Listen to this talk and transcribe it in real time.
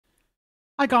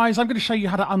Hi guys, I'm going to show you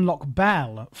how to unlock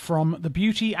Belle from the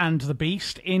Beauty and the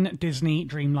Beast in Disney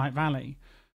Dreamlight Valley.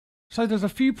 So there's a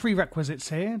few prerequisites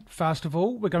here. First of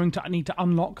all, we're going to need to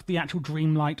unlock the actual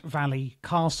Dreamlight Valley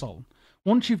castle.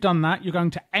 Once you've done that, you're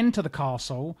going to enter the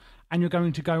castle and you're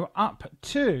going to go up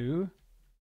to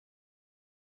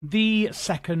the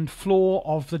second floor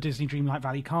of the Disney Dreamlight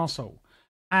Valley castle.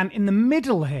 And in the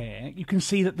middle here, you can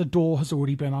see that the door has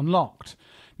already been unlocked.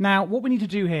 Now, what we need to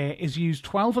do here is use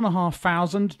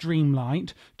 12,500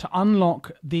 Dreamlight to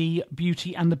unlock the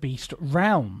Beauty and the Beast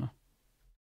realm.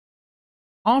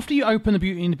 After you open the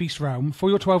Beauty and the Beast realm for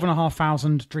your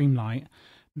 12,500 Dreamlight,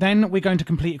 then we're going to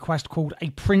complete a quest called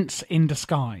A Prince in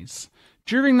Disguise.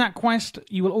 During that quest,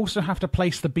 you will also have to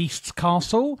place the Beast's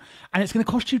castle, and it's going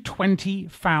to cost you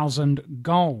 20,000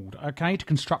 gold, okay, to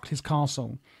construct his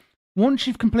castle. Once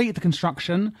you've completed the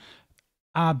construction,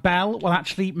 Belle will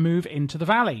actually move into the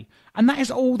valley. And that is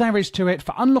all there is to it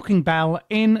for unlocking Belle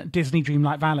in Disney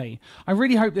Dreamlight Valley. I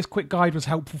really hope this quick guide was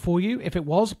helpful for you. If it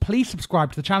was, please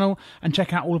subscribe to the channel and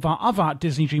check out all of our other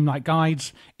Disney Dreamlight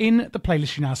guides in the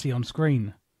playlist you now see on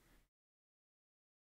screen.